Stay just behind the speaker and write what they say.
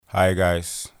Hi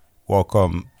guys,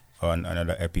 welcome on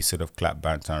another episode of Clap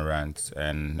Bant and Rants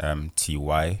and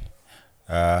TY.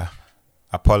 Uh,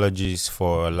 Apologies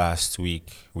for last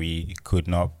week. We could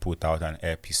not put out an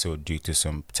episode due to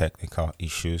some technical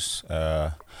issues.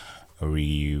 It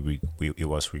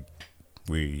was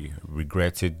we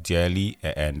regretted dearly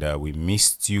and we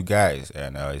missed you guys,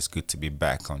 and it's good to be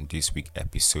back on this week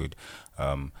episode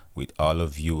with all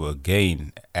of you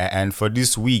again. And for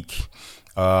this week,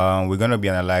 we're gonna be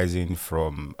analyzing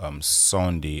from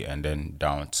Sunday and then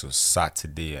down to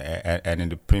Saturday. And in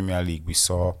the Premier League, we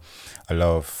saw a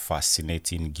lot of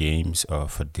fascinating games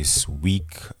for this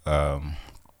week.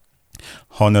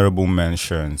 Honorable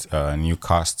mentions: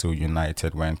 Newcastle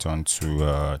United went on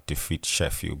to defeat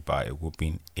Sheffield by a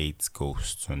whooping 8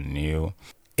 goals to nil.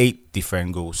 8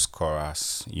 different goal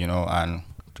scorers, and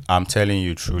I'm telling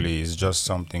you truly, it's just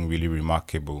something really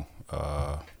remarkable.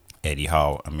 Eddie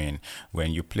Howe. I mean,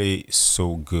 when you play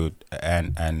so good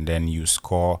and then you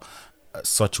score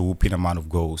such a whooping amount of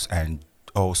goals and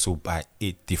also by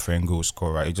 8 different goal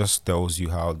scorer, it just tells you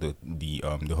how the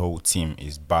whole team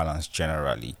is balanced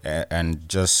generally, and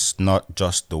just not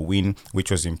just the win, which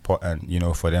was important,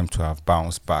 for them to have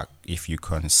bounced back. If you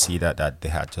consider that they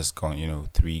had just gone,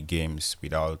 3 games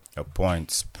without a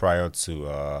point prior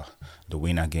to the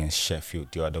win against Sheffield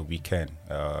the other weekend,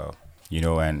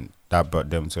 and that brought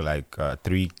them to like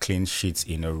 3 clean sheets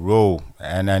in a row.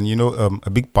 And then, a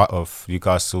big part of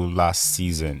Newcastle last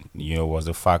season, was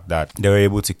the fact that they were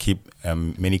able to keep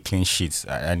many clean sheets.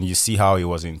 And you see how it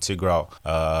was integral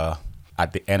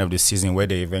at the end of the season where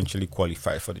they eventually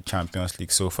qualified for the Champions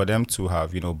League. So for them to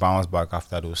have, bounced back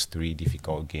after those 3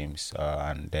 difficult games,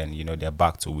 and then, they're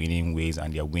back to winning ways,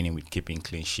 and they're winning with keeping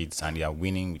clean sheets, and they are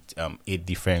winning with 8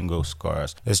 different goal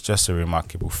scorers. It's just a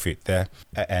remarkable feat there.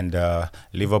 And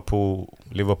Liverpool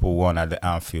won at the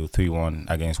Anfield 3-1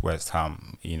 against West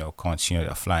Ham. Continue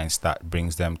their flying start,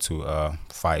 brings them to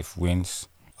 5 wins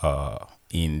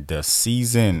in the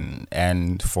season.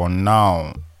 And for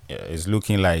now, it's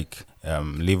looking like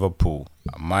Liverpool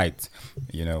might,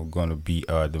 going to be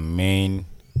the main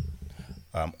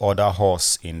other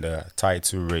horse in the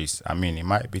title race. I mean, it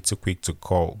might be too quick to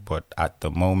call, but at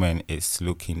the moment, it's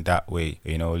looking that way.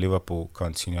 Liverpool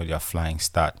continue their flying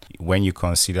start. When you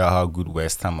consider how good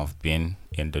West Ham have been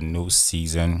in the new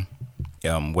season,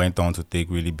 went on to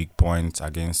take really big points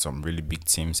against some really big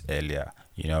teams earlier.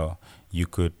 You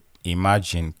could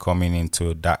imagine coming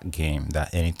into that game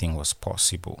that anything was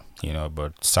possible,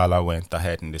 but Salah went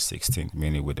ahead in the 16th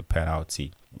minute with the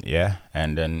penalty. Yeah,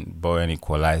 and then Bowen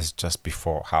equalized just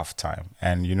before halftime.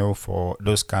 And for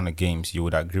those kind of games, you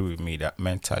would agree with me that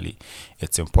mentally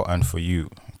it's important for you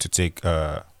to take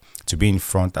to be in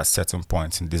front at certain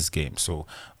points in this game. So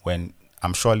when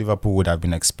I'm sure Liverpool would have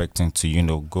been expecting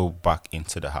to, go back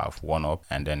into the half 1-up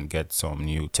and then get some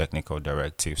new technical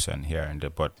directives and here and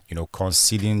there. But,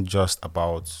 conceding just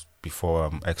about before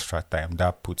extra time,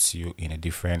 that puts you in a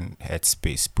different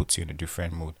headspace, puts you in a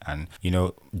different mood. And,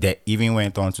 they even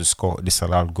went on to score a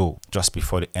disallowed goal just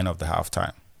before the end of the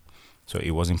halftime. So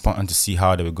it was important to see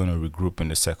how they were going to regroup in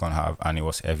the second half. And it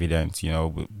was evident,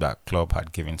 that club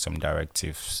had given some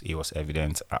directives. It was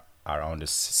evident around the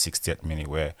 60th minute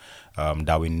where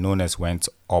Darwin Núñez went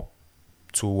up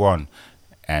 2-1,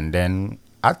 and then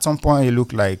at some point it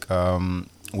looked like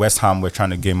West Ham were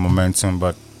trying to gain momentum,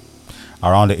 but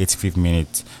around the 85th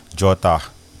minute, Jota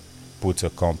put a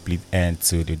complete end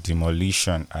to the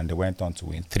demolition, and they went on to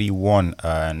win 3-1,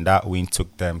 and that win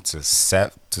took them to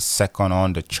second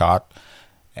on the chart,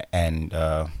 and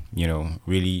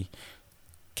really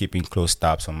keeping close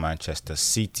tabs on Manchester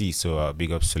City. So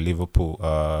big ups to Liverpool.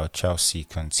 Chelsea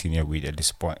continue with a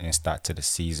disappointing start to the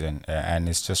season, and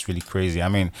it's just really crazy. I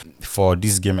mean, for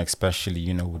this game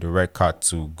especially, with the red card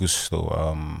to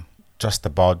Gusto, just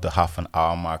about the half an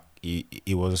hour mark,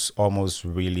 it was almost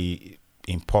really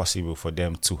impossible for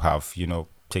them to have,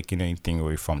 taken anything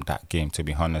away from that game, to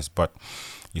be honest. But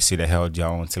you see, they held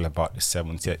down until about the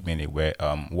 70th minute where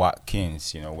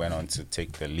Watkins, went on to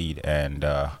take the lead, and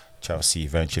Chelsea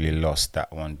eventually lost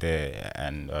that one there,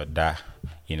 and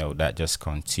that just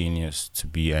continues to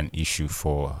be an issue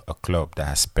for a club that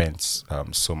has spent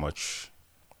so much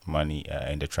money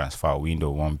in the transfer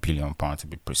window, £1 billion to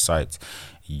be precise.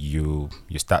 You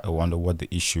start to wonder what the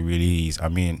issue really is. I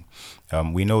mean,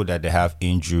 we know that they have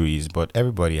injuries, but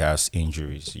everybody has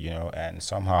injuries, and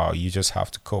somehow you just have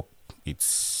to cope.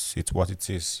 It's what it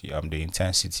is. The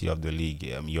intensity of the league.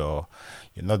 You're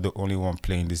not the only one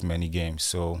playing this many games.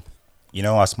 So,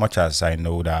 as much as I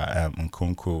know that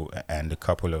Nkunku and a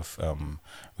couple of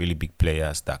really big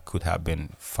players that could have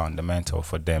been fundamental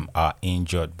for them are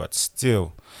injured, but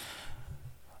still,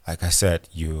 like I said,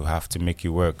 you have to make it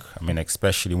work. I mean,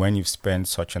 especially when you've spent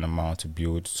such an amount to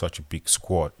build such a big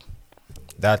squad.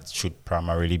 That should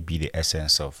primarily be the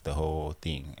essence of the whole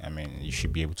thing. I mean, you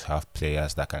should be able to have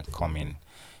players that can come in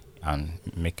and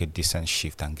make a decent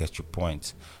shift and get you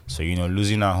points. So,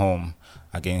 losing at home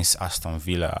against Aston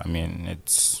Villa, I mean,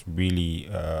 it's really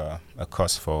a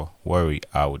cause for worry,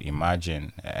 I would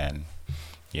imagine. And,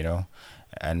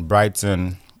 and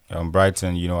Brighton,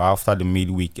 after the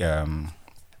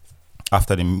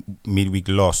midweek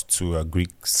loss to a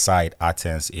Greek side,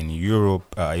 Athens, in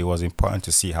Europe, it was important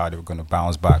to see how they were going to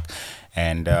bounce back.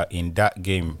 And in that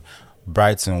game,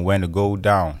 Brighton went a goal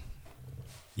down.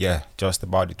 Yeah, just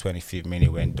about the 25th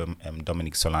minute when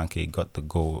Dominic Solanke got the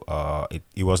goal.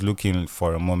 It was looking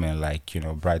for a moment like,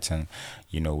 Brighton,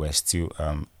 were still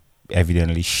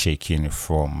evidently shaking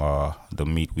from the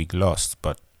midweek loss.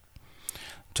 But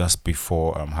just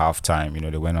before halftime,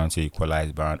 they went on to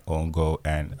equalize by an own goal,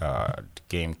 and the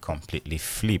game completely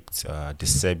flipped. De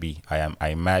Serbi, I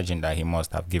imagine that he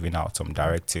must have given out some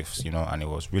directives, and it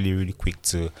was really, really quick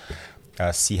to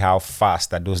see how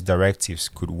fast that those directives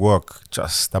could work.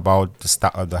 Just about the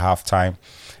start of the halftime,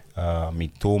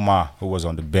 Mitoma, who was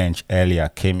on the bench earlier,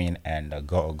 came in and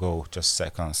got a goal just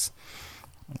seconds.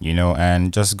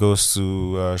 And just goes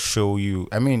to show you.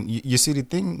 I mean, you see, the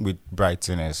thing with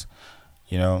Brighton is,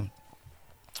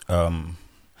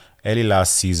 early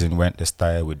last season when they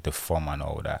started with the form and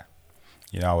all that,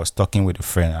 I was talking with a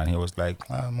friend and he was like,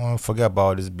 forget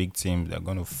about these big teams. They're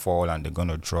going to fall and they're going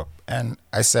to drop. And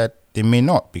I said, they may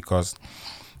not, because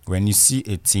when you see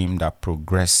a team that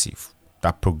progresses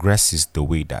the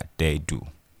way that they do,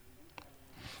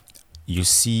 you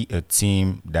see a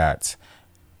team that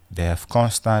they have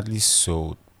constantly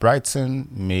sold. Brighton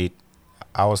made,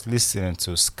 I was listening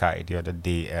to Sky the other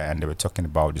day and they were talking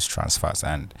about these transfers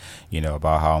and,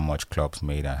 about how much clubs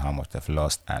made and how much they've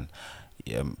lost. And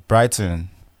Brighton,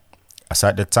 as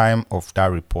at the time of that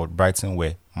report, Brighton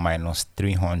were minus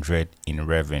 300 in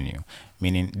revenue,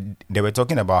 meaning they were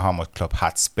talking about how much club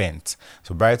had spent.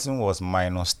 So Brighton was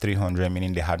minus 300,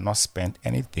 meaning they had not spent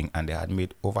anything and they had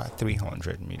made over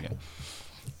 300 million.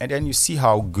 And then you see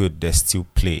how good they still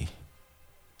play.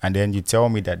 And then you tell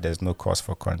me that there's no cause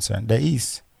for concern. There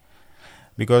is.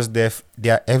 Because they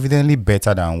are evidently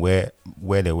better than where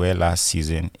they were last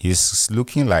season. It's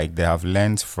looking like they have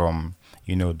learned from,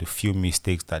 the few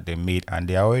mistakes that they made, and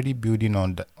they are already building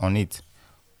on it.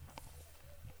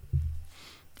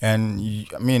 And,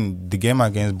 I mean, the game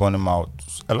against Bournemouth,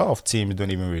 a lot of teams don't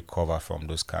even recover from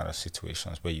those kind of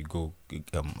situations where you go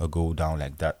down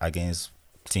like that against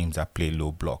teams that play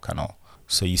low block and all.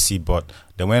 So you see, but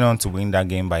they went on to win that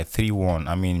game by 3-1.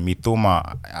 I mean,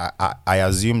 Mitoma, I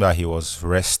assume that he was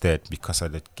rested because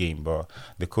of the game, but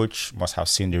the coach must have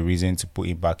seen the reason to put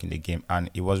him back in the game, and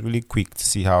it was really quick to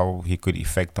see how he could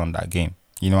effect on that game.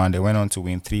 And they went on to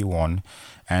win 3-1,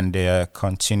 and they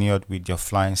continued with their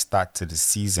flying start to the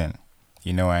season.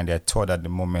 And they're third at the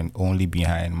moment, only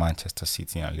behind Manchester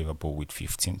City and Liverpool with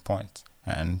 15 points.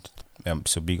 And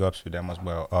so big ups to them as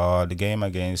well. The game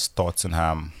against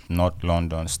Tottenham, North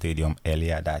London Stadium,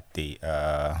 earlier that day.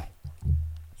 I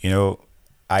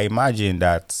imagine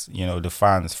that, the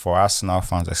fans, for Arsenal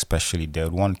fans especially, they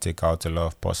would want to take out a lot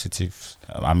of positives.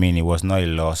 I mean, it was not a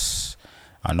loss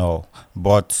and all.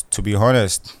 But to be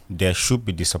honest, they should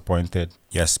be disappointed.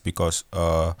 Yes, because,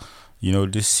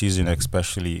 this season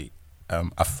especially,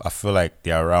 I feel like they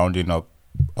are rounding up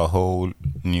a whole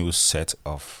new set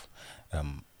of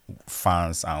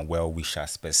fans and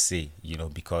well-wishers per se,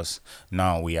 because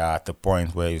now we are at the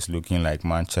point where it's looking like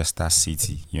Manchester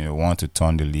City, want to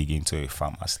turn the league into a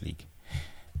farmers league.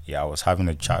 Yeah, I was having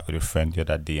a chat with a friend the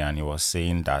other day and he was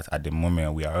saying that at the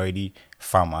moment we are already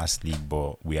farmers league,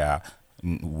 but we are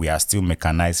still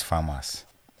mechanized farmers.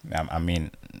 I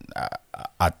mean,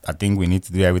 I think we need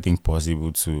to do everything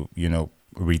possible to,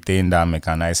 retain that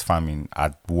mechanized farming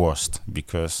at worst,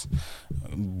 because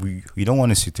we don't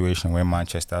want a situation where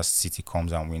Manchester City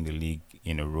comes and win the league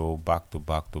in a row, back to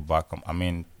back. I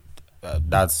mean,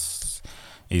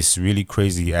 it's really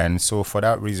crazy. And so for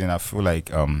that reason, I feel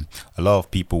like a lot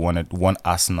of people want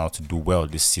Arsenal to do well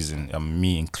this season,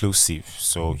 me inclusive.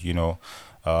 So,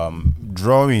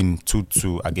 drawing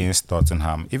 2-2 against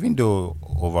Tottenham, even though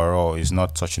overall it's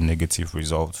not such a negative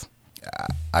result,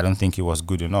 I don't think it was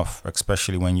good enough,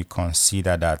 especially when you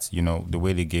consider that, the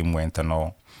way the game went and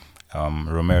all.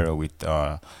 Romero with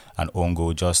an own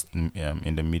goal just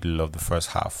in the middle of the first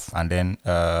half, and then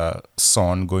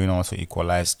Son going on to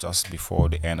equalize just before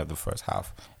the end of the first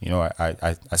half.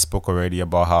 I spoke already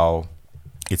about how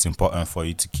it's important for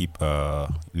you to keep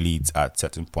leads at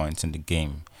certain points in the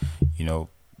game.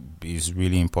 is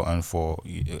really important for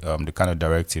the kind of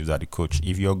directives that the coach.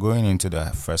 If you're going into the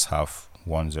first half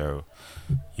 1-0,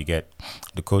 you get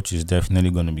the coach is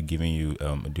definitely going to be giving you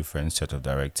a different set of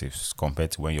directives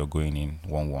compared to when you're going in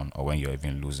 1-1 or when you're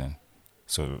even losing.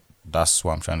 So that's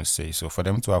what I'm trying to say. So for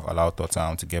them to have allowed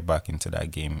Tottenham to get back into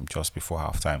that game just before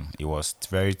halftime, it was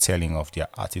very telling of their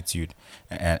attitude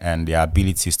and their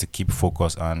abilities to keep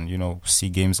focus and, see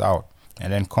games out.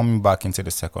 And then coming back into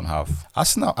the second half,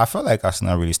 Arsenal, I felt like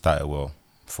Arsenal really started well.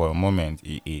 For a moment,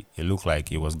 it looked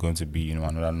like it was going to be,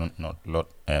 another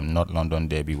not London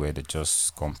derby where they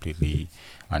just completely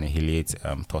annihilate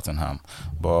Tottenham.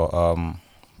 But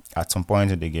at some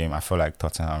point in the game, I felt like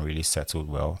Tottenham really settled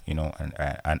well,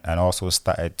 and also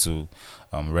started to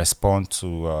respond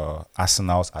to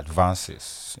Arsenal's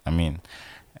advances.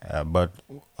 But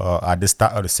at the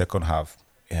start of the second half,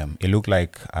 it looked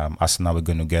like Arsenal were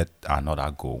going to get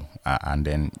another goal. And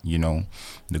then,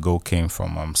 the goal came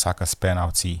from Saka's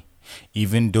penalty.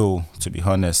 Even though, to be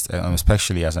honest,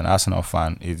 especially as an Arsenal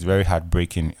fan, it's very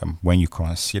heartbreaking when you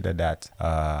consider that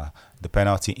the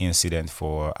penalty incident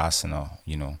for Arsenal,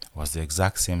 was the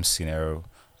exact same scenario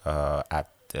at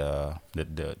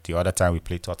the other time we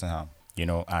played Tottenham.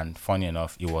 And funny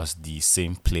enough, it was the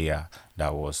same player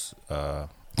that was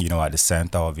at the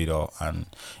center of it all, and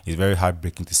it's very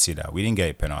heartbreaking to see that we didn't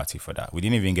get a penalty for that. We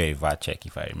didn't even get a VAR check,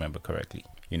 if I remember correctly.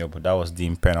 But that was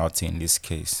deemed penalty in this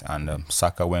case, and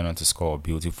Saka went on to score a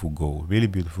beautiful goal, really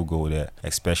beautiful goal there.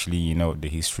 Especially, the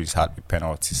history's had with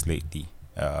penalties lately.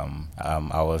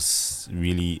 I was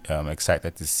really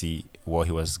excited to see what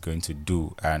he was going to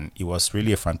do, and it was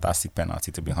really a fantastic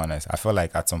penalty, to be honest. I felt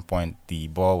like at some point the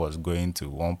ball was going to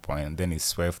one point and then it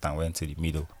swerved and went to the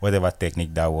middle. Whatever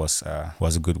technique that was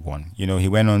a good one. He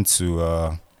went on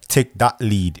to take that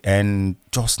lead, and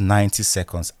just 90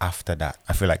 seconds after that,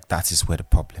 I feel like that is where the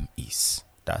problem is.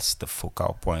 That's the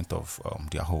focal point of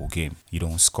their whole game. You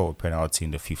don't score a penalty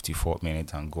in the 54th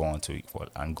minute and go on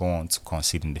to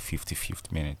concede in the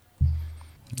 55th minute.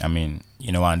 And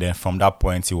then from that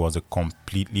point, it was a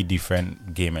completely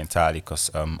different game entirely,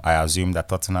 because I assume that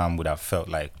Tottenham would have felt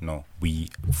like, no,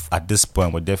 at this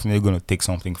point, we're definitely going to take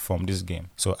something from this game.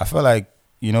 So I feel like,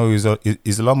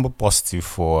 it's a lot more positive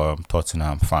for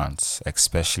Tottenham fans,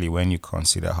 especially when you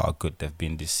consider how good they've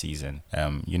been this season.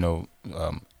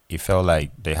 It felt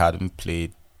like they hadn't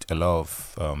played a lot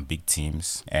of big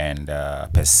teams, and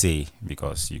per se,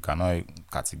 because you cannot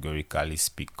categorically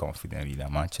speak confidently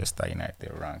that Manchester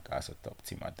United rank as a top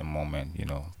team at the moment,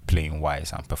 playing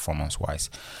wise and performance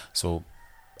wise. So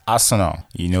Arsenal,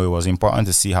 it was important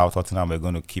to see how Tottenham were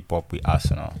going to keep up with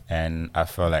Arsenal, and I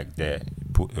felt like they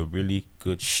put a really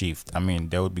good shift.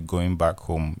 They would be going back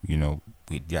home,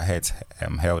 with their heads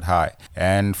held high.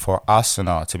 And for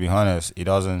Arsenal, to be honest, it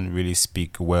doesn't really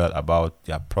speak well about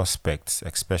their prospects,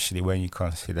 especially when you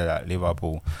consider that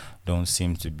Liverpool don't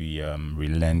seem to be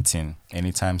relenting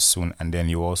anytime soon. And then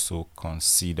you also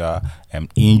consider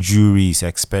injuries,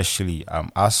 especially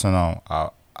Arsenal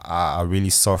are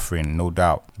really suffering, no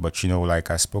doubt. But like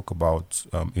I spoke about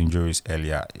injuries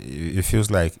earlier, it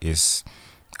feels like it's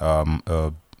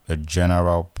a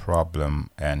general problem,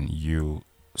 and you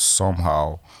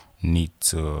somehow need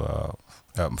to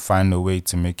find a way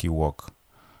to make it work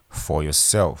for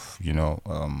yourself.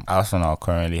 Arsenal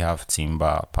currently have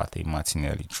Timber, Partey,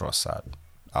 Martinelli, Trossard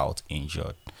out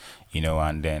injured,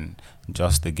 and then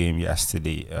just the game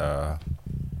yesterday,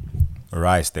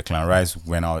 Declan Rice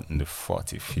went out in the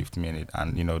 45th minute,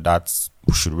 and that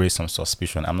should raise some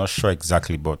suspicion. I'm not sure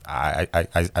exactly, but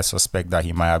I suspect that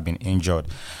he might have been injured.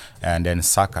 And then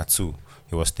Saka too,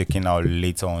 he was taken out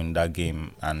later on in that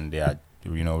game, and there are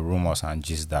rumors and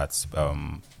gist that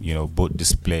both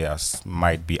these players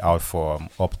might be out for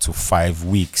up to 5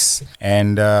 weeks.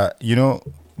 And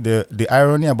the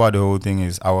irony about the whole thing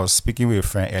is, I was speaking with a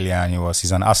friend earlier, and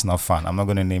he's an Arsenal fan. I'm not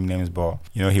going to name names, but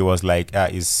he was like,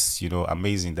 it's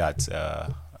amazing that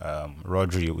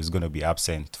Rodri is going to be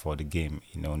absent for the game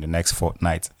in the next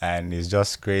fortnight. And it's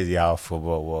just crazy how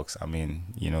football works.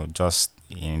 Just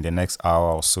in the next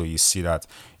hour or so, you see that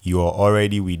you are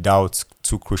already without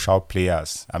two crucial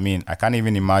players. I can't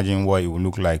even imagine what it would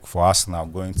look like for Arsenal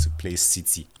going to play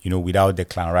City, without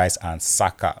Declan Rice and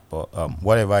Saka. But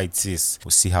whatever it is,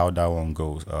 we'll see how that one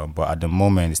goes. But at the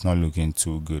moment, it's not looking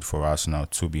too good for Arsenal,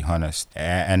 to be honest.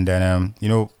 And then,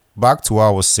 back to what I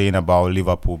was saying about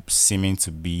Liverpool seeming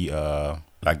to be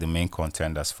like the main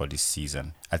contenders for this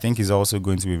season. I think it's also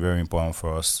going to be very important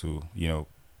for us to,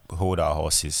 hold our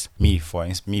horses. Me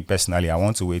personally, I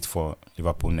want to wait for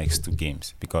Liverpool next 2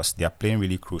 games, because they are playing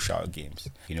really crucial games.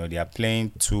 They are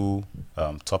playing 2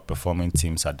 top performing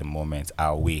teams at the moment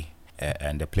away.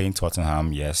 and they're playing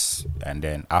Tottenham, yes, and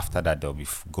then after that they'll be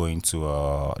going to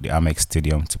the Amex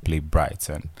Stadium to play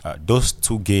Brighton. Those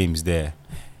two games there,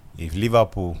 if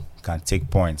Liverpool can take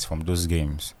points from those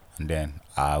games, and then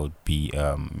I would be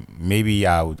maybe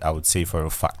I would say for a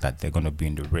fact that they're going to be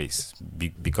in the race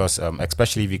because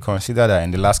especially if you consider that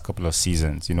in the last couple of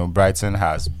seasons, Brighton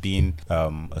has been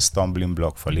a stumbling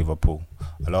block for Liverpool.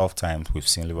 A lot of times we've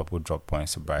seen Liverpool drop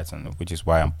points to Brighton, which is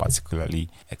why I'm particularly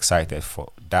excited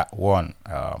for that one.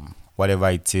 Whatever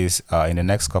it is in the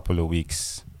next couple of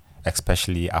weeks,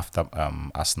 especially after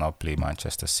Arsenal play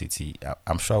Manchester City,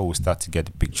 I'm sure we'll start to get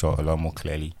the picture a lot more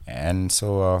clearly. And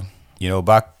so,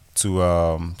 back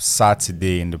to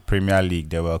Saturday in the Premier League,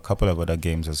 there were a couple of other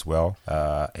games as well.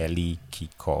 Early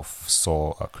kickoff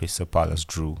saw Crystal Palace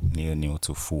drew 0-0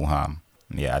 to Fulham.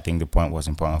 Yeah, I think the point was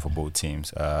important for both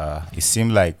teams. It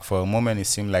seemed like, for a moment,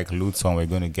 Luton were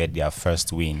going to get their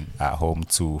first win at home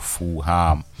to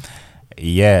Fulham.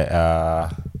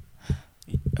 Yeah,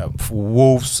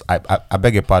 Wolves, I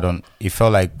beg your pardon. It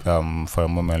felt like for a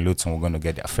moment Luton were going to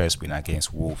get their first win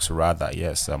against Wolves. Rather,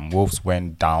 yes, Wolves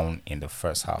went down in the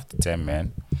first half to 10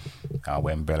 men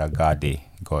when Belagade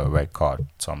got a red card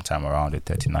sometime around the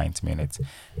 39th minute.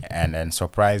 And then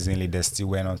surprisingly, they still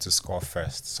went on to score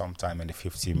first sometime in the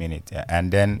 50th minute.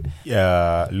 And then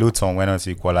Luton went on to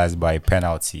equalize by a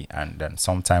penalty. And then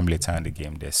sometime later in the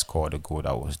game, they scored a goal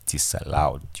that was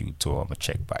disallowed due to a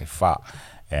check by VAR.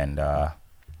 And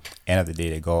end of the day,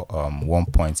 they got 1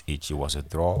 point each. It was a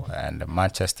draw, and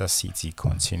Manchester City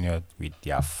continued with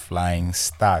their flying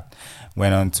start.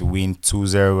 Went on to win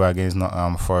 2-0 against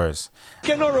Nottingham Forest. You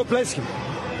cannot replace him.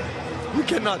 You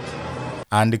cannot.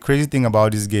 And the crazy thing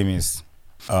about this game is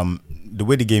the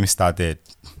way the game started,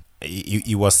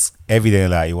 it was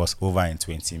evident that it was over in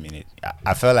 20 minutes.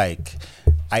 I felt like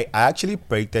I actually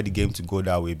predicted the game to go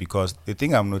that way because the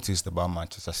thing I've noticed about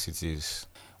Manchester City is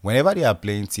whenever they are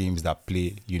playing teams that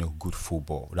play, good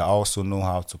football, that also know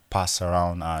how to pass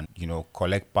around and,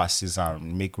 collect passes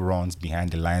and make runs behind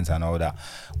the lines and all that,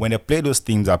 when they play those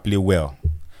teams that play well,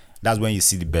 that's when you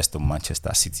see the best of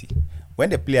Manchester City. When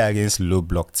they play against low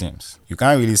block teams, you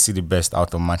can't really see the best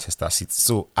out of Manchester City.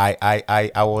 So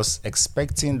I was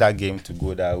expecting that game to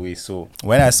go that way. So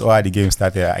when I saw how the game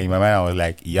started, in my mind I was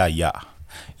like, yeah.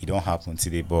 It don't happen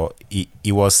today, but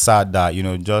it was sad that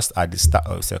just at the start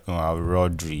of the second half,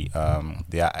 Rodri,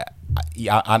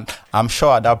 I'm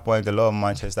sure at that point a lot of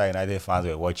Manchester United fans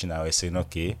were watching and were saying,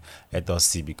 okay, let us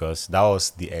see, because that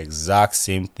was the exact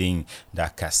same thing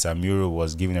that Casemiro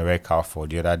was given a red card for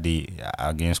the other day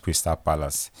against Crystal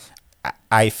Palace.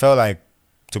 I felt like,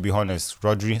 to be honest,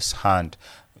 Rodri's hand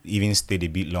even stayed a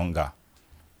bit longer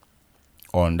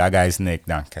on that guy's neck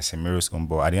than Casemiro's own.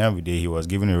 But at the end of the day, he was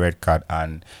given a red card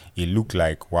and it looked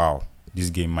like, wow, this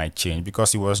game might change,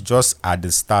 because it was just at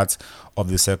the start of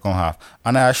the second half.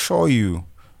 And I assure you,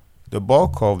 the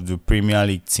bulk of the Premier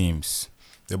League teams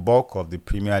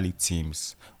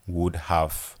would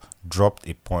have dropped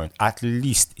a point, at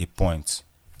least a point,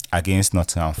 against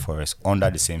Nottingham Forest under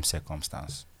the same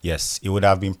circumstance. Yes, it would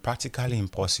have been practically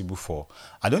impossible for,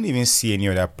 I don't even see any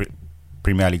other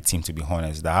Premier League team, to be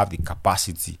honest, that have the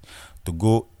capacity to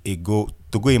go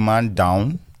a man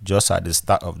down just at the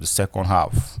start of the second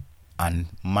half and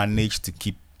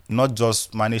not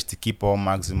just manage to keep all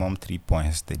maximum 3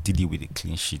 points. They did it with a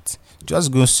clean sheet.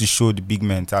 Just goes to show the big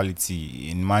mentality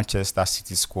in Manchester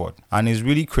City squad. And it's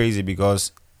really crazy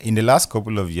because in the last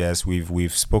couple of years,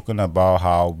 we've spoken about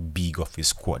how big of a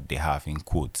squad they have, in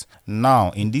quotes. Now,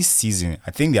 in this season,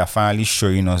 I think they are finally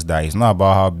showing us that it's not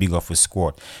about how big of a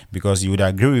squad, because you would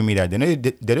agree with me that they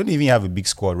don't even have a big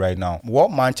squad right now. What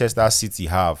Manchester City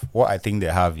have, what I think they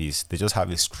have is they just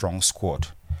have a strong squad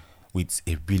with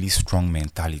a really strong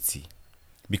mentality.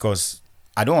 Because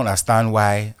I don't understand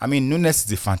why. I mean, Nunes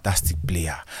is a fantastic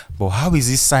player, but how is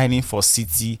he signing for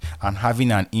City and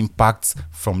having an impact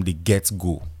from the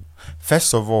get-go?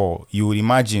 First of all, you would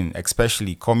imagine,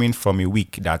 especially coming from a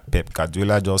week that Pep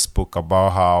Guardiola just spoke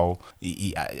about how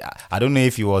I don't know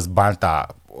if it was banter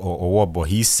or what, but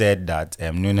he said that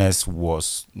Nunes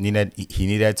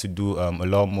needed to do a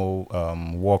lot more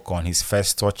work on his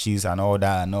first touches and all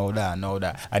that.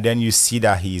 And then you see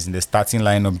that he's in the starting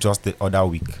lineup just the other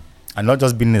week. And not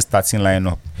just being in the starting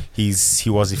lineup, he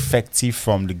was effective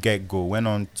from the get-go. Went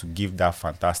on to give that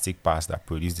fantastic pass that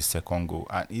produced the second goal.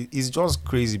 And it's just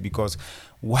crazy because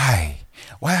why?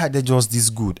 Why are they just this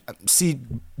good? See,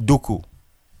 Doku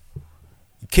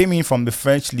came in from the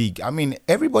French league. I mean,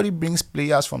 everybody brings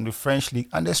players from the French league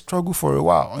and they struggle for a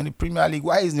while in the Premier League.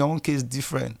 Why is their own case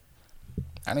different?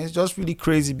 And it's just really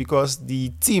crazy because the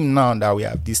team now that we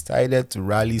have decided to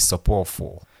rally support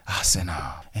for,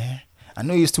 Arsenal, I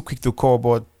know he's too quick to call,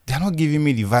 but they're not giving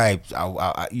me the vibes.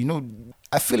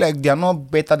 I feel like they're not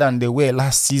better than they were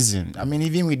last season. I mean,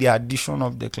 even with the addition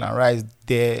of Declan Rice,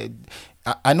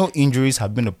 I know injuries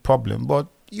have been a problem, but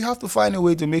you have to find a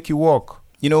way to make it work.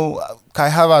 Kai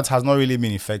Havertz has not really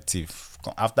been effective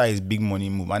after his big money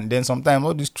move, and then sometimes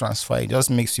all this transfer, it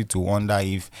just makes you to wonder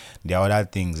if there are other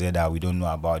things there that we don't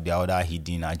know about, there are other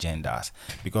hidden agendas.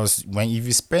 Because if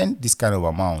you spend this kind of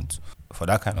amount for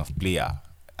that kind of player,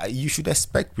 you should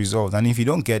expect results, and if you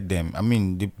don't get them, I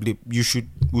mean, we should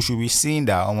be seeing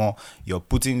that you're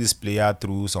putting this player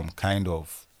through some kind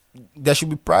of. There should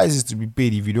be prizes to be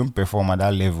paid if you don't perform at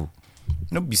that level.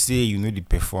 Not be say they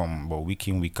perform, but week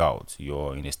in, week out,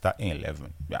 you're in a starting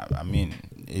 11. I mean,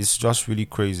 it's just really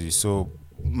crazy. So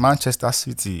Manchester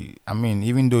City, I mean,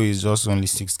 even though it's just only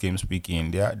 6 games week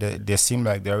in, they seem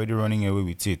like they're already running away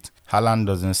with it. Haaland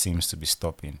doesn't seem to be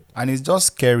stopping, and it's just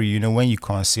scary, when you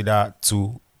consider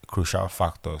 2 crucial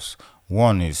factors.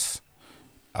 One is,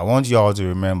 I want you all to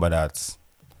remember that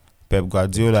Pep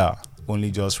Guardiola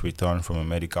only just returned from a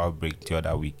medical break the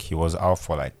other week. He was out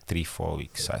for like 3-4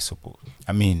 weeks, I suppose.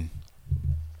 I mean,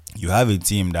 you have a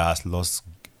team that has lost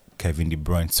Kevin De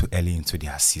Bruyne too early into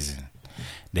their season.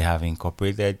 They have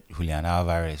incorporated Julian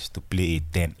Alvarez to play a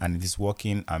 10, and it is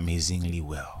working amazingly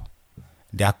well.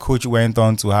 Their coach went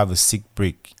on to have a sick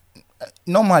break.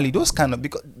 Normally,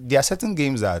 because there are certain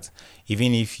games that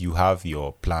even if you have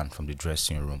your plan from the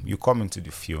dressing room, you come into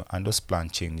the field and those plan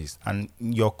changes, and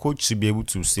your coach should be able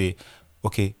to say,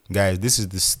 okay, guys, this is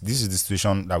the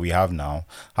situation that we have now.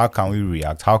 How can we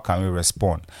react? How can we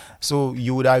respond? So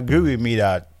you would agree with me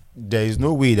that there is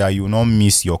no way that you will not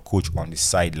miss your coach on the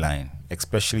sideline,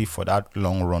 especially for that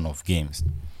long run of games.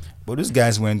 But those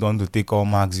guys went on to take all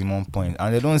maximum points,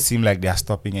 and they don't seem like they are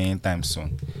stopping anytime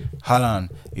soon.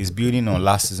 Haaland is building on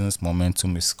last season's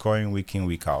momentum, is scoring week in,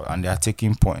 week out, and they are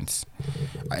taking points.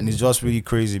 And it's just really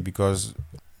crazy because,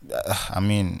 I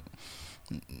mean,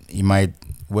 he might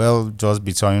well just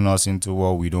be turning us into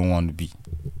what we don't want to be,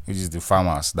 which is the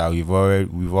farmers that we've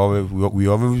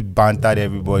always bantered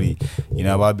everybody,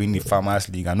 about being the farmers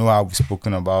league. I know how we've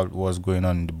spoken about what's going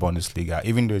on in the Bundesliga,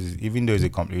 even though it's a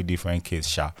completely different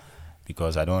case,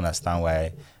 because I don't understand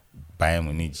why Bayern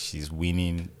Munich is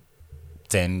winning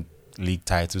 10 league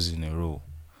titles in a row.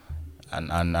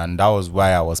 And that was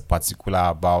why I was particular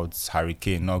about Harry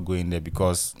Kane not going there,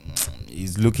 because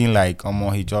he's looking like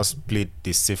he just played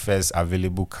the safest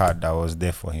available card that was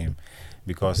there for him.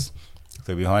 Because,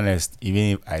 to be honest, even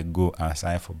if I go and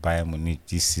sign for Bayern Munich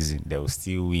this season, they will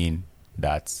still win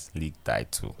that league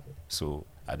title. So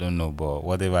I don't know, but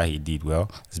whatever he did,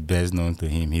 it's best known to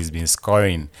him. He's been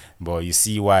scoring, but you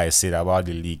see why I said about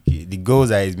the league, the goals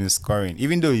that he's been scoring,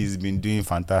 even though he's been doing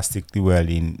fantastically well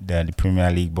in the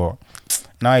Premier League, but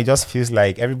now it just feels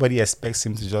like everybody expects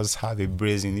him to just have a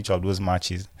brace in each of those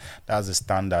matches. That's the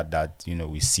standard that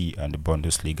we see on the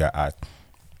Bundesliga at.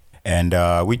 And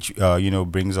which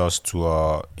brings us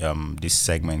to this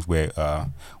segment where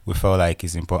we felt like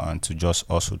it's important to just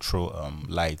also throw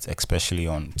light, especially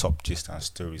on top gist and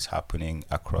stories happening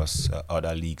across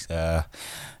other leagues.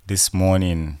 This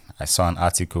morning, I saw an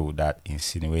article that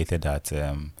insinuated that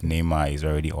Neymar is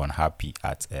already unhappy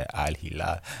at Al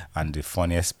Hilal, and the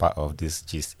funniest part of this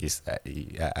gist is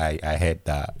I heard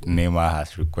that Neymar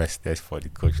has requested for the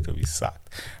coach to be sacked,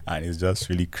 and it's just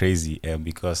really crazy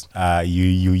because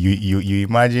you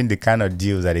imagine the kind of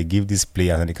deals that they give these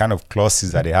players and the kind of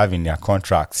clauses that they have in their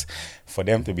contracts for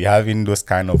them to be having those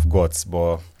kind of guts,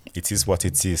 but it is what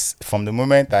it is. From the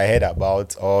moment I heard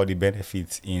about all the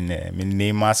benefits in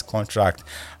Neymar's contract,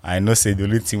 I know say the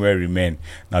only thing will remain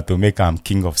now to make him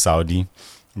king of Saudi.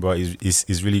 But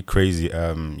it's really crazy.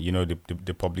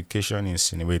 The publication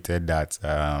insinuated that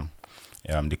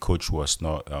the coach was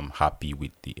not happy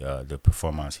with the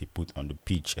performance he put on the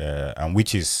pitch, and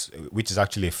which is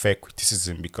actually a fair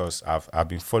criticism, because I've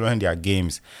been following their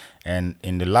games, and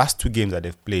in the last 2 games that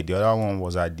they've played, the other one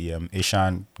was at the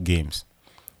Asian Games.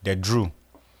 They drew,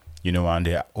 and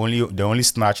they only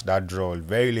snatched that draw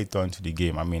very late on to the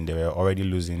game. I mean, they were already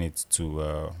losing it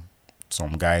to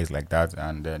some guys like that.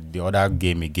 And the other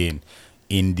game again,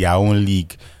 in their own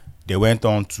league, they went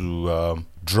on to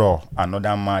draw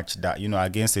another match that,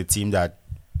 against a team that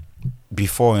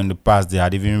before in the past they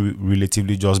had even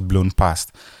relatively just blown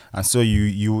past. And so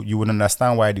you would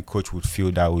understand why the coach would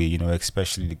feel that way,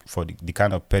 especially for the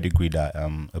kind of pedigree that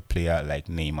a player like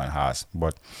Neymar has.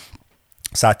 But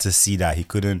sad to see that he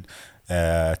couldn't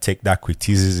take that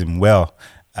criticism well.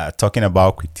 Talking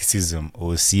about criticism,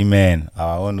 Osimhen,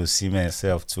 our own Osimhen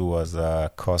himself too was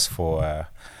cause for,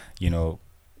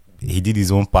 he did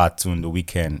his own part too in the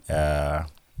weekend.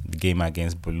 the game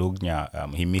against Bologna.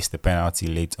 He missed the penalty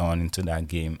late on into that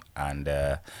game, and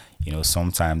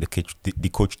sometime the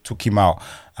coach took him out,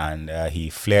 and he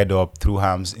flared up, threw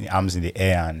arms in the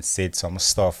air, and said some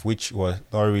stuff which was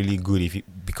not really good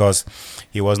because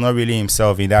he was not really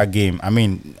himself in that game. I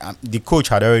mean, the coach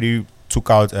had already took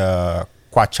out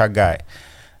Kwacha guy,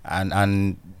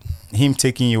 and him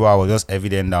taking you out was just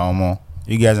evident that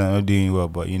you guys are not doing well,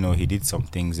 but he did some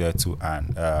things there too,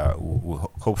 and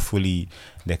hopefully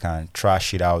they can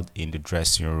trash it out in the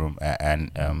dressing room,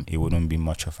 and it wouldn't be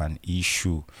much of an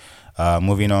issue.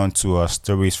 Moving on to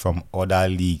stories from other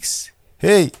leagues.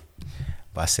 Hey,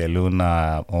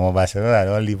 Barcelona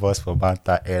don't leave us for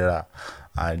banter era,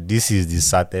 and this is the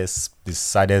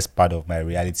saddest part of my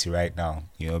reality right now.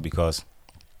 Because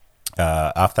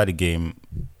after the game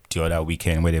the other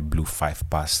weekend where they blew 5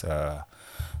 past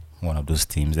one of those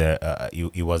teams there,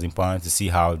 it was important to see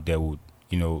how they would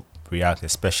react,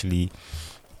 especially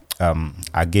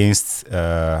against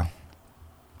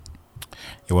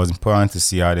it was important to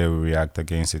see how they would react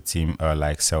against a team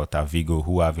like Celta Vigo,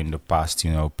 who have in the past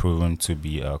proven to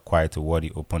be quite a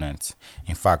worthy opponent.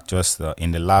 In fact, just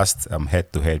in the last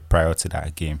head-to-head prior to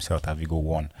that game, Celta Vigo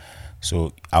won.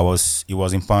 So it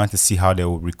was important to see how they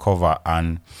would recover,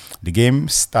 and the game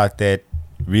started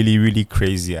really, really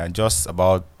crazy, and just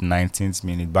about 19th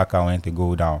minute, Barca went to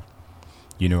go down.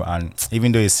 And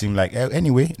even though it seemed like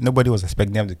anyway, nobody was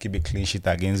expecting them to keep a clean sheet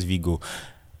against Vigo,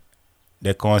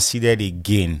 they conceded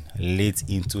again late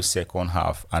into second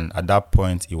half, and at that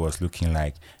point it was looking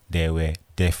like they were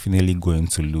definitely going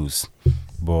to lose.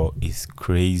 But it's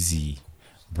crazy,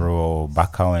 bro.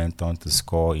 Barca went on to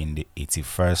score in the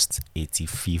 81st,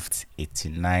 85th,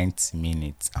 89th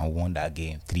minutes and won that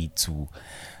game 3-2.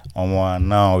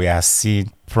 Now we are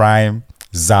seeing prime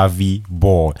Xavi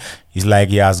ball. It's like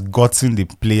he has gotten the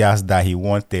players that he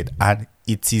wanted, and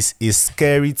it is a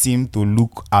scary team to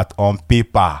look at on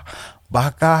paper.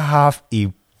 Barca have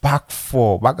a back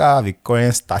four. Barca have a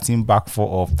current starting back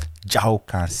four of João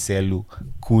Cancelo,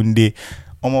 Koundé.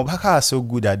 Barca are so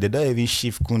good that they don't even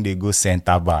shift Koundé go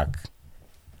center back.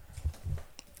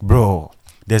 Bro,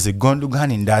 there's a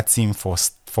Gundogan in that team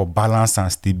for balance and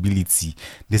stability.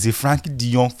 There's a Frankie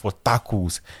de Jong for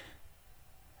tackles.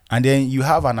 And then you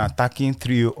have an attacking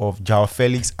trio of João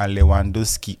Felix and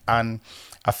Lewandowski. And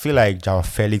I feel like João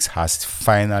Felix has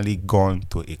finally gone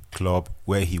to a club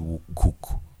where he will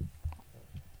cook.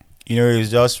 It's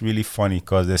just really funny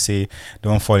because they say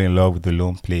don't fall in love with the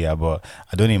lone player, but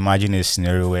I don't imagine a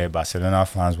scenario where Barcelona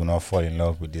fans will not fall in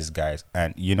love with these guys.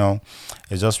 And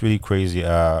it's just really crazy.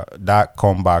 That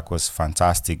comeback was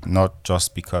fantastic, not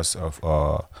just because of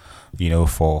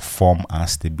for form and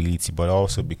stability, but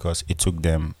also because it took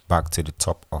them back to the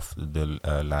top of the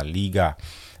La Liga,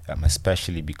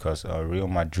 especially because Real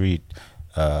Madrid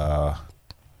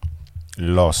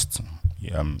lost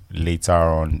later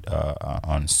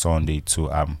on Sunday to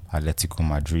Atletico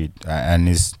Madrid, and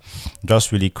it's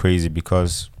just really crazy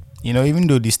because even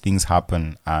though these things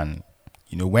happen, and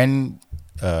when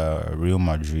Real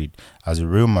Madrid, as a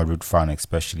Real Madrid fan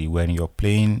especially, when you're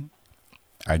playing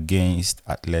against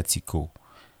Atletico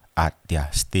at their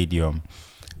stadium,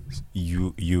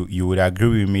 you would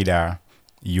agree with me that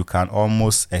you can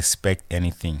almost expect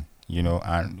anything,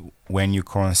 and when you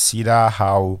consider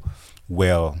how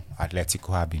well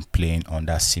Atletico have been playing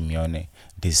under Simeone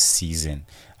this season,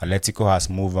 Atletico has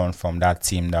moved on from that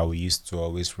team that we used to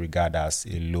always regard as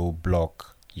a low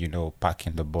block,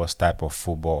 parking the bus type of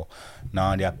football.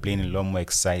 Now they are playing a lot more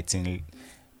exciting.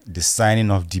 The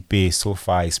signing of Depay so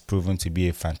far is proven to be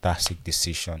a fantastic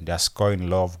decision. They are scoring a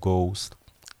lot of goals.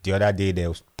 The other day they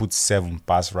put 7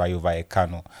 past Rayo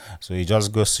Vallecano. So it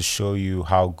just goes to show you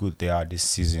how good they are this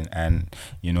season. And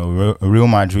Real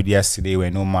Madrid yesterday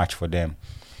were no match for them.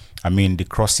 I mean, the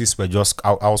crosses were just.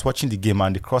 I was watching the game,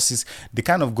 and the crosses, the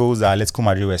kind of goals that Atletico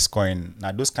Madrid were scoring.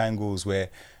 Now those kind of goals where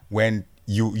when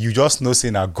you just know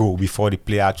saying a goal before the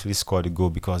player actually scored the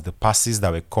goal, because the passes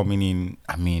that were coming in,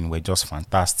 I mean, were just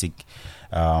fantastic.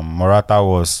 Morata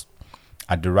was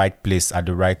at the right place at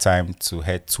the right time to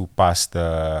head 2 past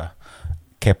Kepa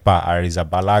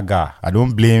Arrizabalaga. I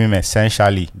don't blame him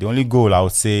essentially. The only goal I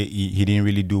would say he didn't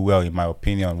really do well, in my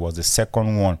opinion, was the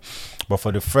second one. But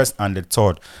for the first and the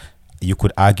third, you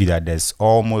could argue that there's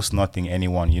almost nothing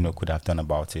anyone could have done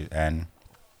about it. And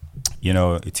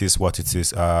it is what it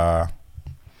is. And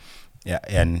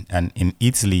in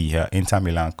Italy, Inter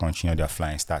Milan continued their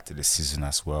flying start to the season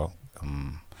as well.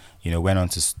 Went on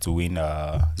to win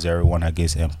 0-1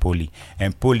 against Empoli.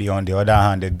 Empoli, on the other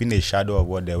hand, they've been a shadow of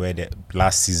what they were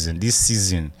last season. This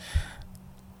season,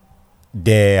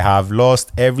 They have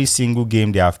lost every single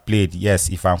game they have played. Yes,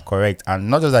 if I'm correct. And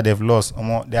not just that they've lost,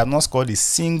 they have not scored a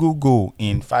single goal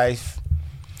in 5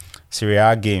 Serie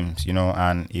A games,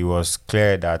 and it was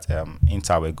clear that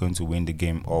Inter were going to win the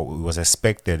game, or it was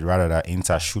expected rather that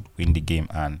Inter should win the game,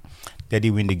 and they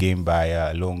did win the game by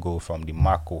a lone goal from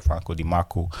Franco Di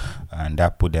Marco, and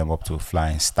that put them up to a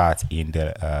flying start in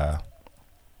the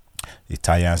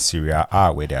Italian Serie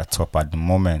A, where they are top at the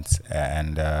moment.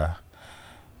 And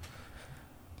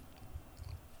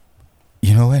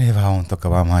whenever I want to talk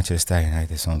about Manchester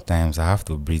United, sometimes I have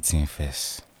to breathe in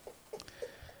first.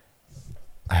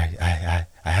 I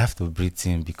have to breathe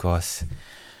in because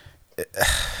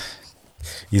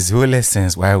it's the whole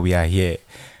essence why we are here.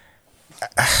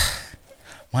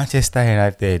 Manchester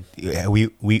United,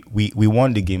 we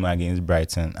won the game against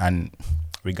Brighton, and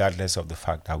regardless of the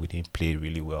fact that we didn't play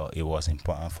really well, it was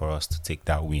important for us to take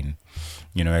that win.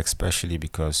 Especially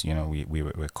because we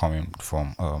were coming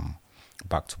from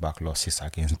back-to-back losses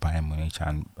against Bayern Munich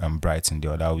and Brighton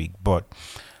the other week. But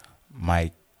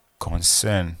my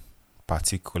concern,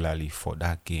 particularly for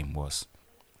that game, was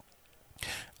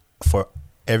for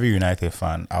every United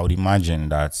fan. I would imagine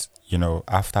that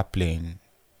after playing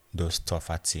those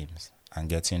tougher teams and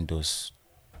getting those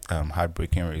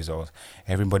heartbreaking results,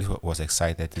 everybody was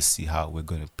excited to see how we're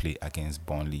going to play against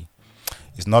Burnley.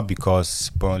 It's not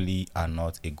because Burnley are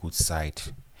not a good side,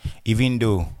 even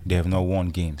though they have not won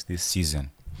games this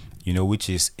season, which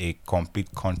is a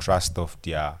complete contrast of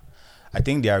their. I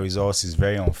think their results is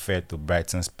very unfair to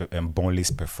Brighton's and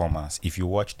Burnley's performance. If you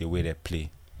watch the way they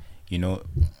play,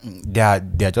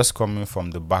 they're just coming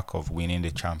from the back of winning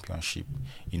the championship,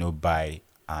 by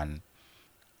an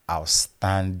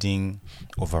outstanding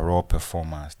overall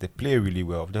performance. They play really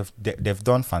well. They've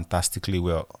done fantastically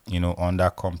well, under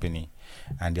company,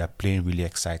 and they are playing really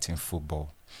exciting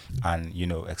football. And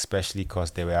especially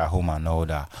because they were at home and all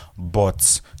that.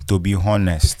 But to be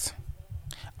honest,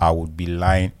 I would be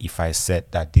lying if I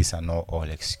said that these are not all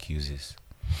excuses.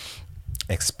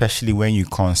 Especially when you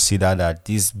consider that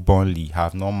these Burnley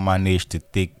have not managed to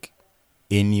take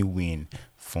any win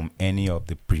from any of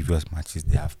the previous matches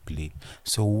they have played.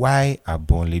 So why are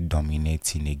Burnley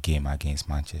dominating a game against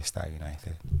Manchester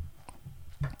United?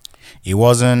 It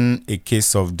wasn't a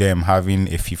case of them having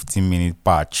a 15-minute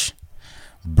patch.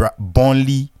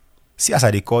 Burnley, see as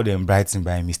I they call them Brighton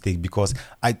by mistake, because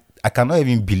I cannot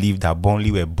even believe that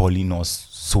Burnley were balling us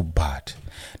so bad.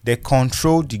 They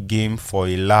controlled the game for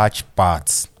a large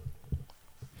part.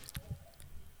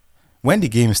 When the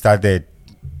game started,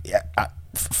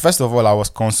 first of all, I was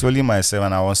consoling myself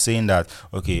and I was saying that,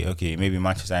 okay, maybe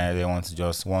Manchester United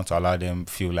want to allow them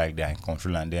feel like they're in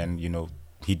control and then,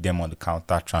 hit them on the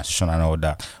counter transition and all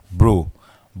that. Bro,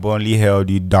 Burnley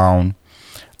held it down.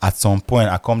 At some point,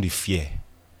 I come the fear.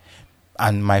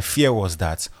 And my fear was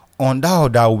that on that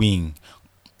other wing,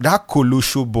 that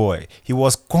Colosho boy, he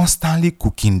was constantly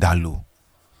cooking Dalo.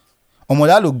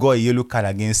 Dalo got a yellow card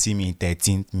against him in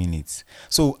 13th minutes.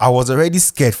 So I was already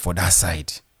scared for that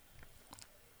side.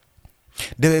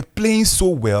 They were playing so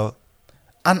well.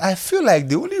 And I feel like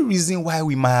the only reason why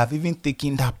we might have even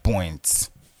taken that point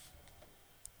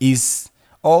is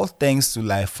all thanks to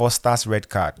like Foster's red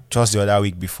card just the other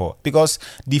week before. Because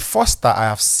the Foster I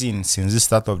have seen since the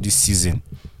start of this season,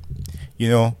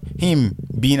 him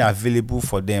being available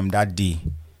for them that day,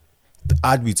 to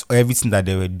add with everything that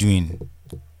they were doing,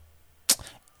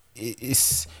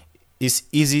 it's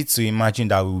easy to imagine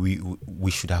that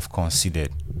we should have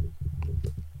considered.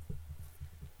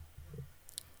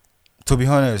 To be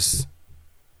honest,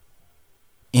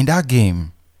 in that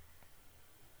game,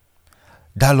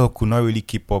 Dalot could not really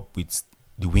keep up with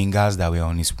the wingers that were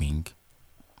on his wing.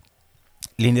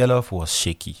 Lindelof was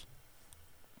shaky.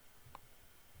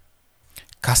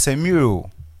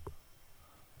 Casemiro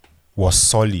was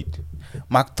solid.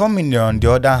 McTominay, on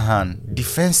the other hand,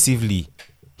 defensively,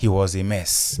 he was a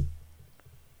mess.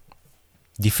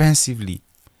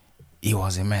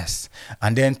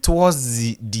 And then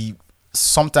towards the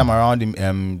sometime around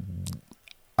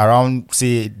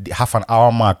say the half an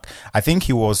hour mark, I think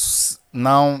he was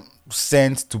now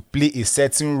sent to play a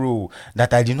certain role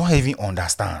that I did not even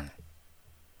understand.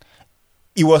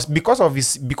 It was because of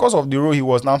the role he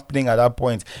was now playing at that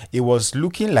point. It was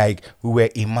looking like we were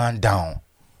a man down.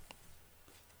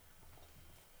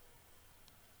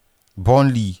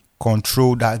 Burnley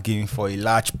controlled that game for a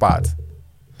large part.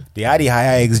 They had a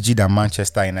higher XG than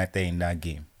Manchester United in that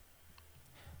game.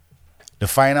 The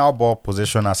final ball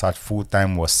possession as at full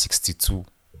time was 62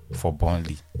 for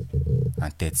Burnley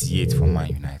and 38 for Man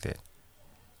United.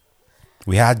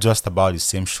 We had just about the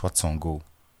same shots on goal.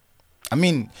 I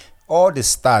mean, all the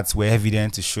stats were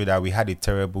evident to show that we had a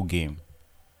terrible game.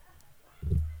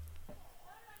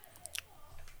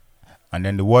 And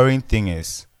then the worrying thing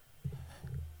is,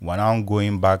 we're now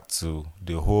going back to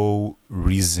the whole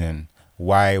reason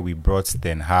why we brought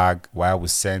Ten Hag, why we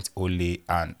sent Ole,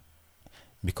 and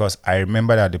because I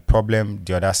remember that the problem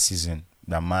the other season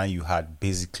that Man U had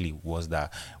basically was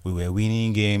that we were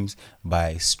winning games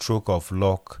by stroke of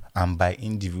luck and by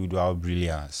individual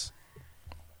brilliance.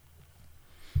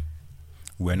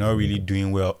 We're not really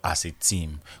doing well as a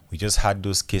team. We just had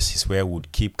those cases where we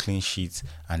would keep clean sheets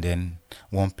and then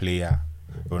one player,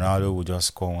 Ronaldo, would just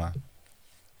score one.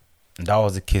 And that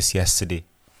was the case yesterday.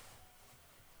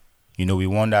 We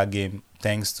won that game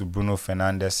thanks to Bruno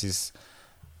Fernandes's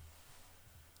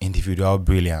individual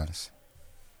brilliance.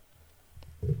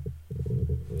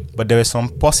 But there was some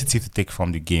positive to take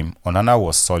from the game. Onana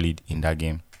was solid in that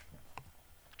game.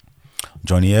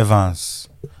 Jonny Evans,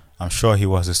 I'm sure he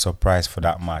was a surprise for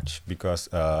that match because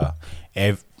a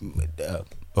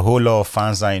whole lot of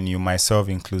fans I knew, myself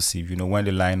inclusive, when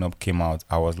the lineup came out,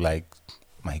 I was like,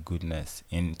 my goodness,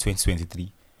 in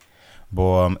 2023.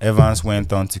 But Evans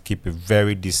went on to keep a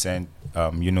very decent,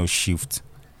 shift.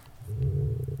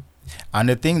 And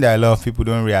the thing that a lot of people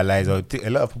don't realize, or a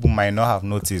lot of people might not have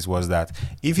noticed, was that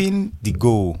even the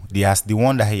goal, the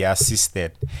one that he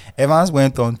assisted, Evans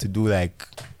went on to do like,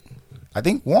 I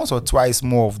think once or twice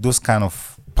more of those kind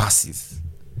of passes.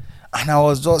 And I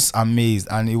was just amazed,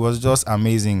 and it was just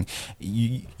amazing.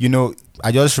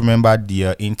 I just remember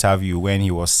the interview when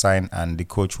he was signed and the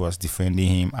coach was defending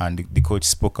him, and the coach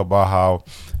spoke about how,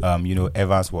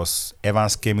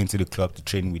 Evans came into the club to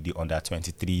train with the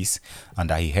under-23s, and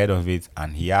that he heard of it,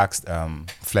 and he asked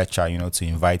Fletcher, to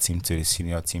invite him to the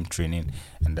senior team training.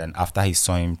 And then after he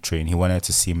saw him train, he wanted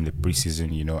to see him in the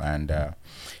preseason, and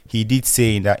he did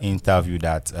say in that interview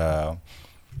that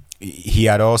he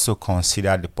had also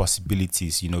considered the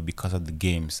possibilities, because of the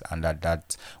games, and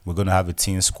that we're going to have a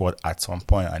team squad at some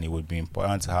point, and it would be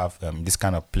important to have this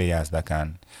kind of players that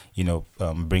can,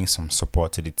 bring some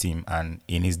support to the team. And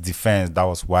in his defense, that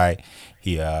was why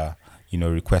he,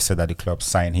 requested that the club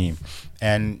sign him.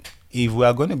 And if we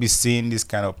are going to be seeing this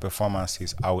kind of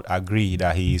performances, I would agree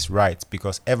that he is right,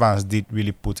 because Evans did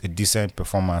really put a decent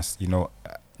performance,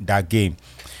 that game.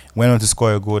 Went on to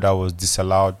score a goal that was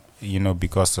disallowed,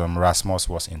 because Rasmus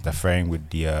was interfering with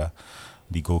the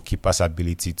goalkeeper's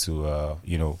ability to,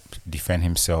 defend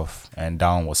himself, and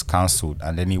down was cancelled.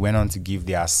 And then he went on to give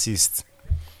the assist,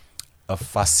 a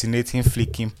fascinating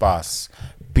flicking pass,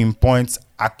 pinpoint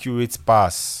accurate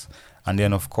pass, and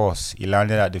then of course he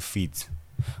landed at the feet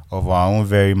of our own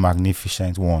very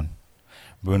magnificent one,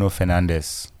 Bruno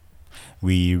Fernandes.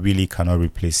 We really cannot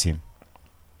replace him.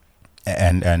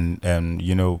 And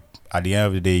at the end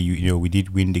of the day, we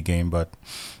did win the game, but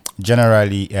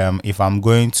generally, if I'm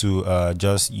going to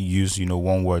just use,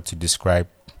 one word to describe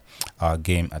our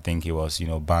game, I think it was,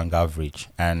 bang average.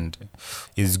 And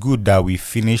it's good that we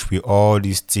finish with all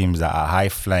these teams that are high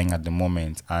flying at the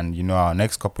moment. And, our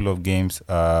next couple of games,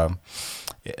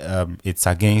 it's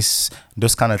against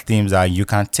those kind of teams that you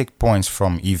can take points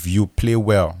from if you play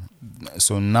well.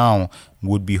 So now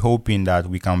would be hoping that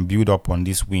we can build up on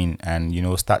this win and,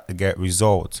 start to get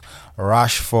results.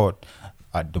 Rashford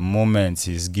at the moment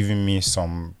is giving me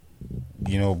some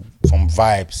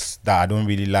vibes that I don't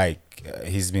really like.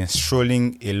 He's been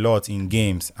strolling a lot in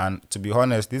games, and to be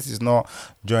honest, this is not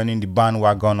joining the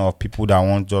bandwagon of people that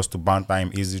want just to banter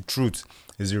him. It's the truth.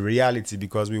 It's the reality,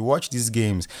 because we watch these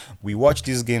games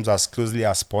as closely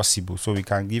as possible so we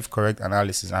can give correct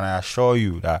analysis. And I assure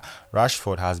you that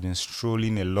Rashford has been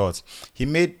strolling a lot. He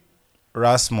made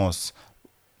Rasmus,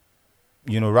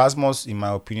 in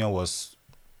my opinion, was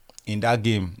in that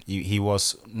game, he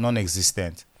was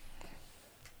non-existent.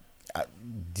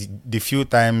 The few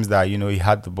times that he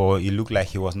had the ball, it looked like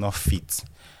he was not fit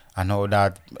and all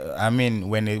that. I mean,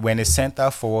 when a center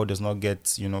forward does not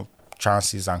get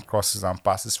chances and crosses and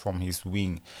passes from his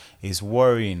wing, is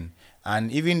worrying.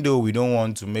 And even though we don't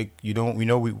want to make we don't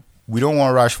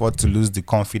want Rashford to lose the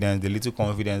little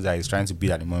confidence that he's trying to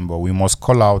build at the moment, but we must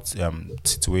call out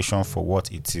situation for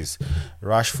what it is.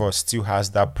 Rashford still has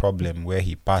that problem where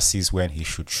he passes when he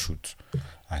should shoot,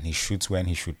 and he shoots when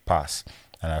he should pass.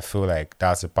 And I feel like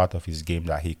that's a part of his game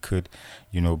that he could,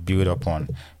 build upon.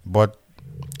 But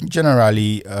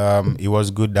generally, it was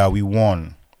good that we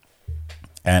won.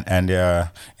 And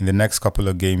in the next couple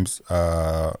of games,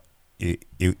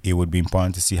 it would be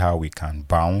important to see how we can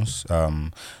bounce.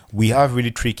 We have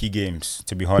really tricky games,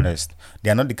 to be honest. They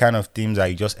are not the kind of teams that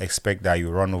you just expect that you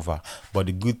run over. But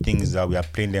the good thing is that we are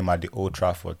playing them at the Old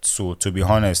Trafford. So, to be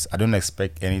honest, I don't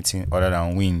expect anything other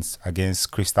than wins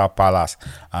against Crystal Palace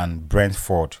and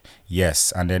Brentford.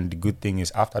 Yes, and then the good thing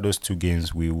is after those two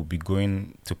games, we will be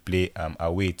going to play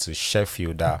away to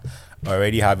Sheffield that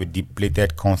already have a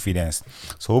depleted confidence.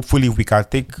 So, hopefully, if we can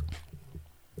take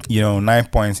 9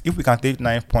 points. If we can take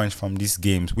 9 points from these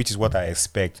games, which is what I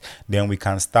expect, then we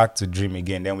can start to dream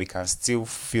again. Then we can still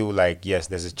feel like, yes,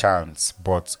 there's a chance.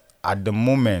 But at the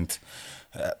moment,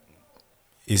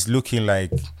 it's looking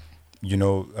like,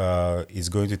 it's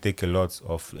going to take a lot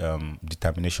of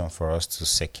determination for us to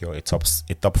secure a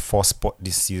top 4 spot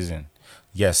this season.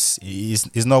 Yes,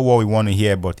 it's not what we want to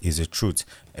hear, but it's the truth,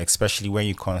 especially when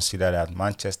you consider that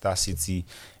Manchester City,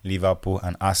 Liverpool,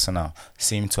 and Arsenal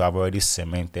seem to have already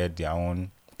cemented their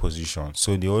own position.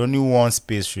 So the only one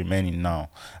space remaining now,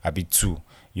 I be two.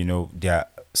 There are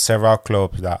several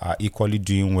clubs that are equally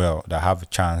doing well that have a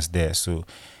chance there. So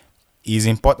it's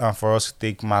important for us to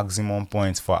take maximum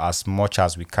points for as much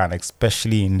as we can,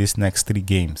 especially in these next 3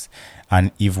 games.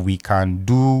 And if we can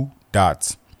do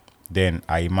that, then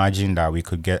I imagine that we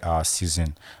could get our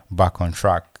season back on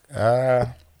track.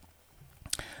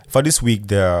 For this week,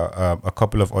 there are a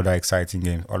couple of other exciting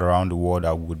games all around the world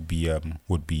that would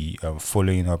be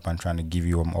following up and trying to give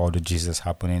you all the gist that's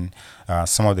happening.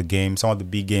 Some of the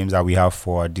big games that we have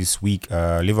for this week.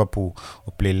 Liverpool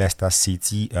will play Leicester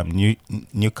City.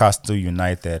 Newcastle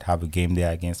United have a game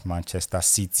there against Manchester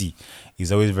City.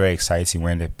 It's always very exciting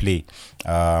when they play.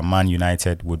 Man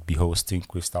United would be hosting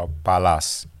Crystal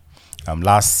Palace.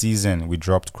 Last season we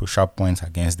dropped crucial points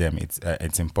against them.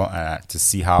 It's important to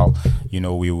see how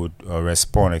we would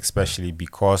respond, especially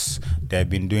because they've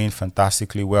been doing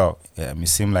fantastically well. It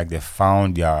seems like they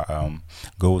found their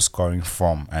goal scoring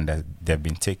form and they've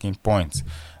been taking points.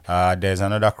 There's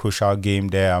another crucial game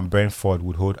there, Brentford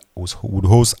would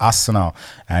host Arsenal,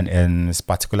 and it's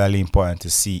particularly important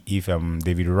to see if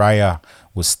David Raya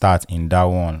will start in that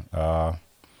one.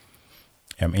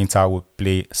 Inter would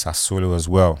play Sassuolo as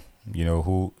well,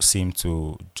 who seem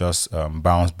to just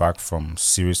bounce back from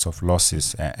series of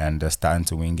losses and they're starting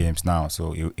to win games now.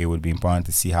 So it would be important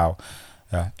to see how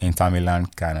Inter Milan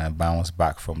can bounce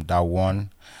back from that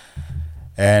one.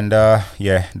 And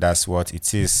that's what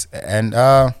it is. And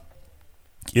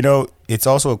it's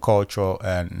also a culture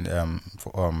and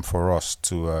for us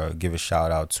to give a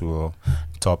shout out to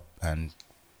top and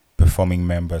performing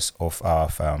members of our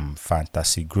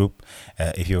fantasy group.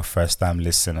 If you're a first-time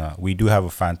listener, we do have a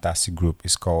fantasy group.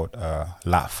 It's called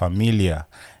La Familia,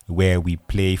 where we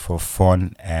play for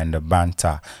fun and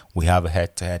banter. We have a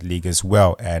head-to-head league as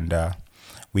well, and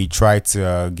we try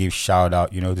to give shout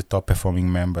out, the top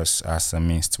performing members as a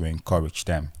means to encourage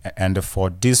them. And for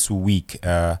this week,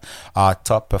 our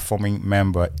top performing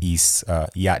member is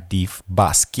Yadif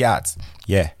Basquiat.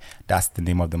 Yeah, that's the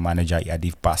name of the manager,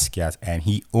 Yadif Basquiat, and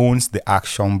he owns the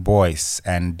Action Boys.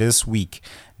 And this week,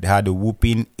 they had a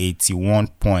whooping 81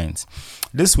 points.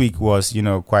 This week was,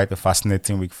 quite a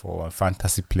fascinating week for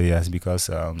fantasy players because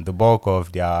the bulk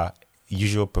of their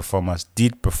usual performers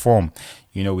did perform.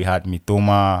 We had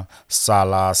Mitoma,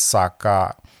 Salah,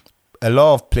 Saka. A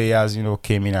lot of players,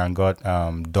 came in and got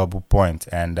double point.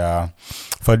 And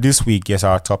for this week, yes,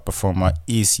 our top performer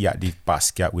is Yadif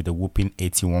Basquiat with a whooping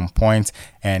 81 points.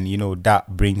 And,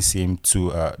 that brings him to,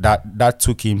 that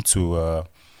took him to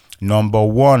number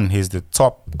 1. He's the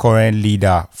top current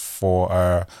leader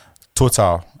for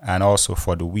total and also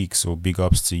for the week. So big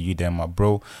ups to you then, my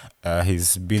bro.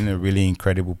 He's been a really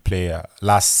incredible player.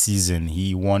 Last season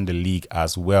he won the league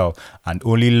as well and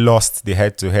only lost the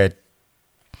head-to-head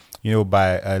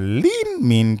by a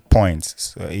mean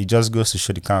points. So it just goes to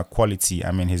show the kind of quality.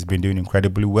 He's been doing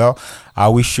incredibly well. I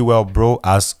wish you well, bro.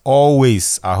 As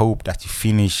always, I hope that you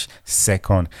finish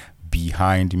second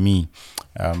behind me,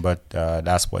 but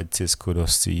that's what it is.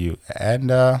 Kudos to you.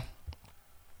 And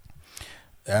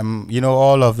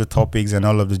all of the topics and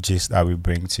all of the gist that we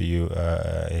bring to you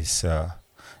is,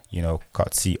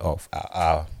 courtesy of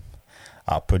our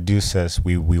producers.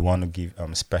 We want to give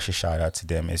special shout out to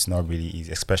them. It's not really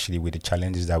easy, especially with the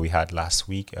challenges that we had last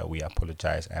week. We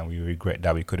apologize and we regret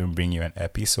that we couldn't bring you an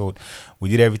episode. We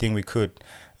did everything we could,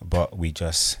 but we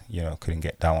just, couldn't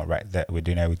get that one right. That we're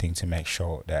doing everything to make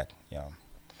sure that,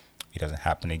 it doesn't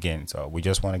happen again. So we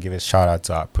just want to give a shout out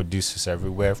to our producers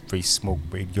everywhere. Free Smoke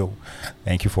Radio.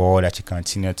 Thank you for all that you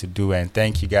continue to do. And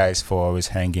thank you guys for always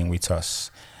hanging with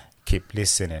us. Keep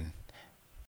listening.